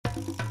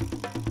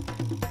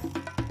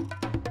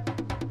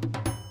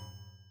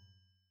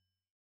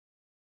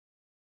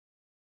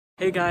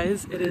Hey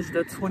guys, it is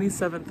the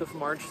 27th of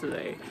March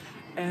today,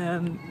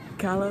 and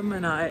Callum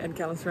and I and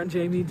Callum's friend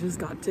Jamie just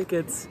got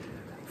tickets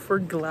for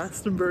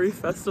Glastonbury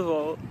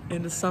Festival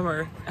in the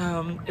summer,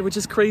 which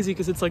is crazy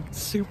because it's like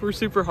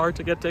super hard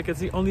to get tickets.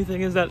 The only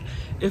thing is that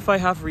if I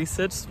have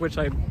resits, which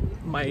I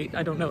might,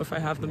 I don't know if I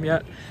have them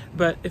yet,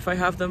 but if I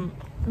have them,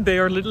 they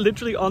are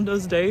literally on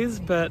those days.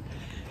 But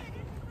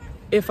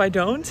if I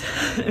don't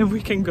and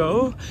we can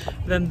go,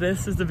 then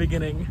this is the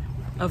beginning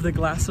of the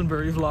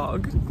Glastonbury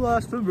vlog.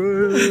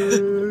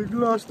 Glastonbury,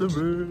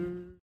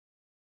 Glastonbury.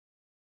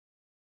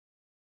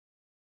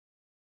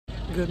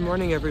 Good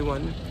morning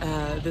everyone.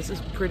 This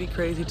is pretty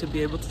crazy to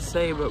be able to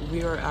say, but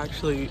we are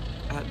actually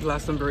at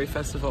Glastonbury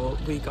Festival.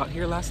 We got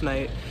here last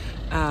night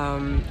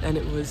and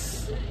it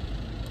was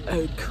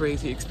a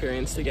crazy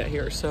experience to get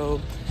here.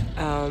 So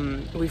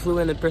we flew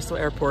in at Bristol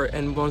Airport,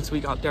 and once we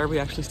got there we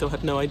actually still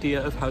had no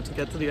idea of how to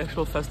get to the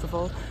actual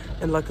festival,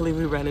 and luckily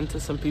we ran into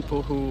some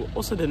people who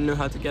also didn't know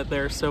how to get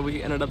there, so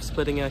we ended up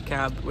splitting a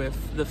cab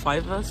with the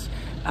 5 of us.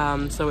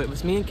 So it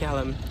was me and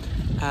Callum,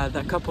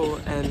 that couple,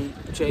 and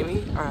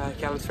Jamie,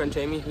 Callum's friend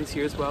Jamie, who's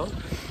here as well,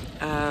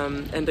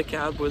 and the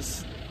cab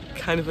was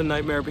kind of a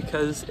nightmare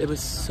because it was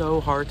so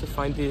hard to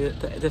find the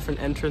different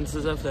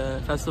entrances of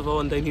the festival,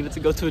 and they needed to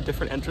go to a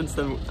different entrance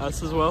than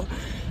us as well.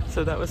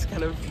 So that was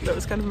kind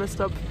of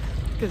messed up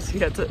because he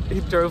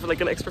drove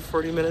like an extra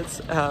 40 minutes,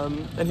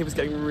 and he was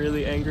getting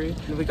really angry.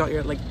 And we got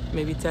here at like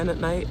maybe 10 at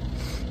night,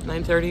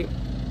 9:30,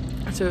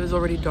 so it was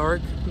already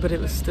dark, but it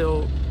was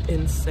still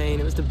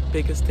insane. It was the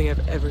biggest thing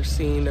I've ever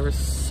seen. There were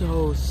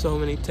so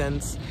many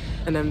tents,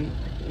 and then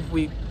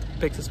we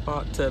picked a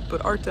spot to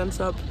put our tents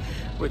up,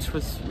 which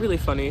was really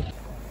funny.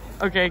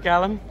 Okay,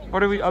 Callum,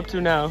 what are we up to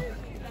now?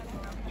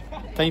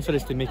 Time for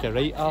us to make a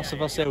right arse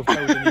of ourselves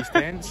building these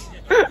tents.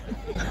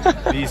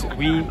 These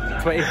wee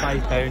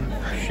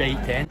 £25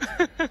 shite tents.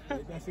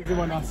 This is the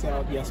one I set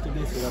up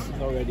yesterday, so this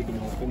has already been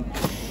opened.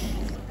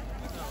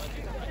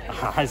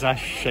 As a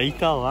shiter,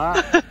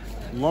 that.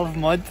 Love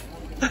mud,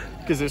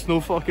 because it's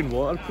no fucking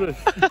waterproof.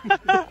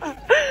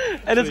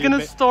 And so it's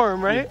gonna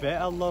storm, right? You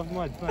better love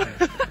mud, man.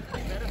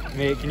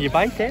 Mate, can you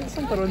buy tents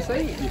on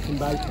site? You can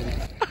buy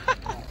tents.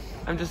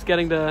 I'm just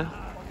getting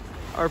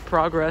our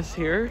progress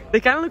here. They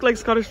kind of look like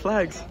Scottish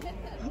flags.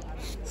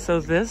 So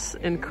this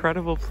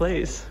incredible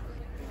place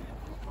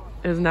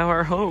is now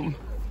our home.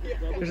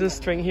 There's a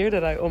string here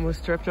that I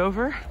almost tripped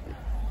over.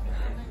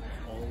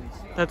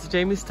 That's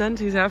Jamie's tent.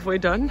 He's halfway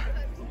done.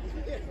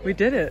 We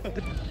did it.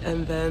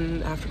 And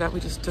then after that we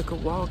just took a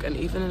walk, and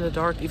even in the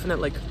dark, even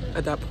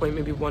at that point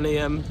maybe 1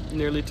 a.m,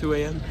 nearly 2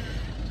 a.m,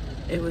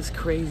 it was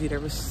crazy. There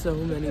were so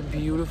many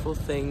beautiful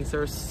things.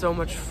 There was so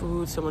much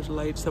food, so much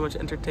light, so much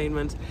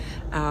entertainment,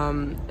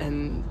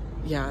 and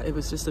yeah, it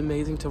was just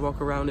amazing to walk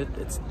around. It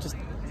just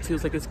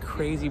feels like this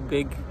crazy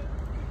big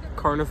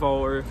carnival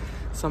or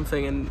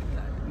something, and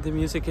the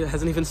music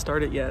hasn't even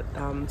started yet.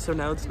 So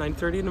now it's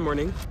 9:30 in the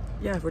morning.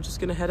 Yeah, we're just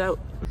gonna head out.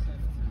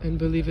 And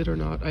believe it or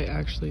not, I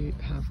actually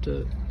have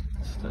to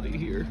study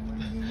here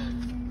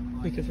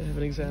because I have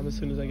an exam as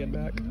soon as I get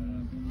back.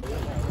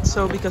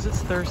 So because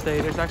it's Thursday,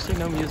 there's actually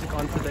no music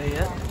on today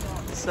yet.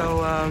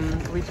 So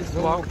we just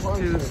walked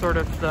to sort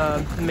of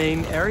the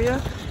main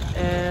area,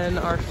 and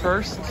our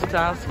first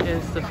task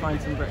is to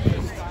find some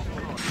breakfast.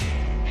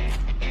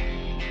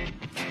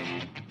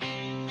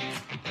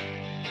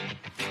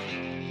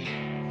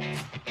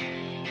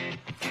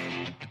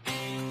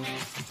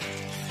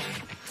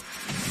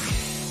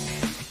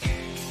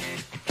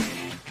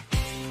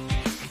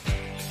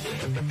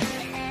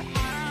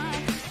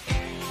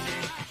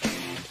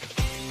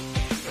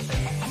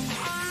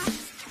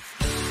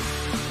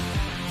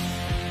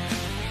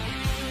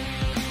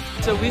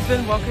 So we've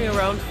been walking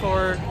around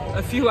for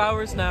a few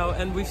hours now,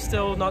 and we've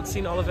still not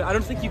seen all of it. I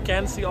don't think you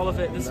can see all of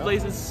it. This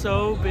place is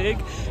so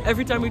big.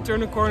 Every time we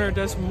turn a corner,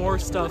 there's more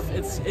stuff.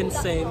 It's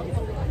insane.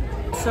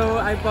 So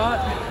I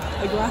bought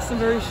a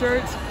Glastonbury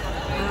shirt.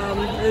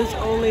 It's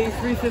only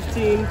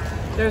 $3.15.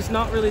 There's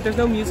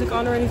no music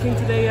on or anything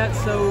today yet,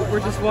 so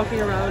we're just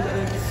walking around,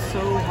 and it's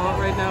so hot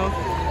right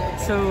now.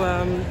 So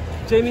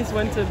Jamie's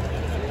went to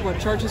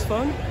charge his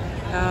phone,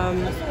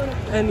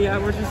 and yeah,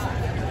 we're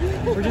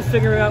just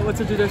figuring out what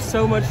to do. There's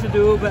so much to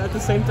do, but at the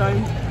same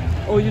time,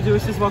 all you do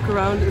is just walk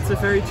around. It's a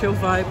very chill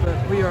vibe, but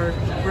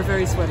we're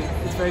very sweaty.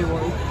 It's very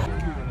warm.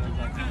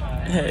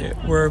 Hey,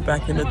 we're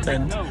back in the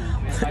tent.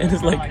 It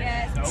is like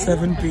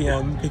 7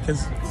 p.m.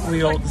 because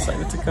we all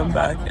decided to come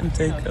back and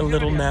take a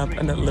little nap,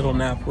 and that little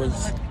nap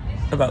was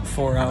about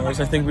 4 hours.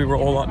 I think we were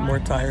all a lot more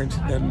tired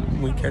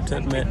than we care to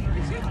admit.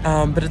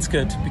 But it's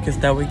good because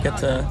now we get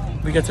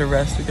to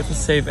rest. We get to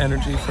save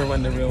energy for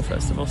when the real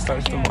festival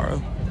starts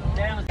tomorrow.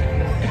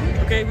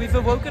 Okay, we've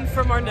awoken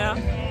from our nap,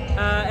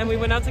 and we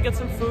went out to get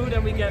some food,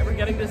 and we're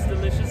getting this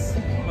delicious,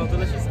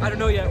 I don't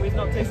know yet, we've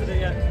not tasted it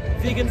yet,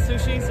 vegan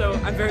sushi, so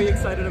I'm very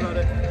excited about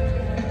it.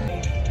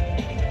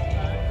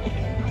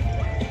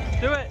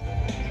 Do it!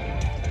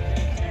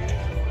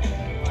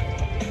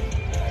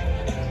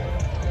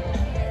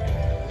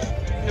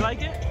 You like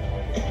like it?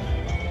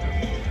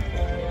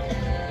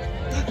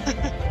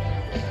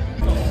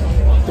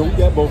 Don't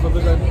get both of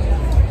it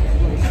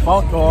then.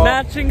 Fuck off.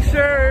 Matching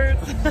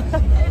shirts!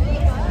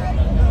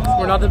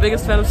 We're not the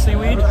biggest fan of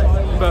seaweed,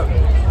 but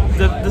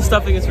the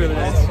stuffing is really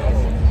nice.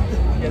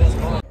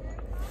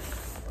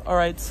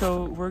 Alright,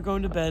 so we're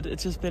going to bed.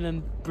 It's just been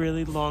a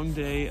really long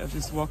day of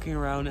just walking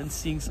around and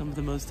seeing some of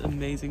the most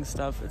amazing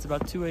stuff. It's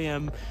about 2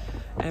 a.m.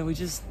 and we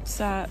just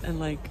sat and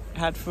like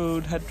had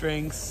food, had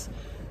drinks,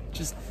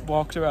 just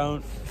walked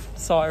around,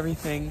 saw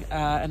everything.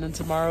 And then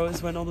tomorrow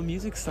is when all the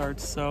music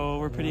starts, so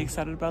we're pretty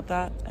excited about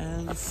that,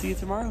 and see you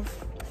tomorrow.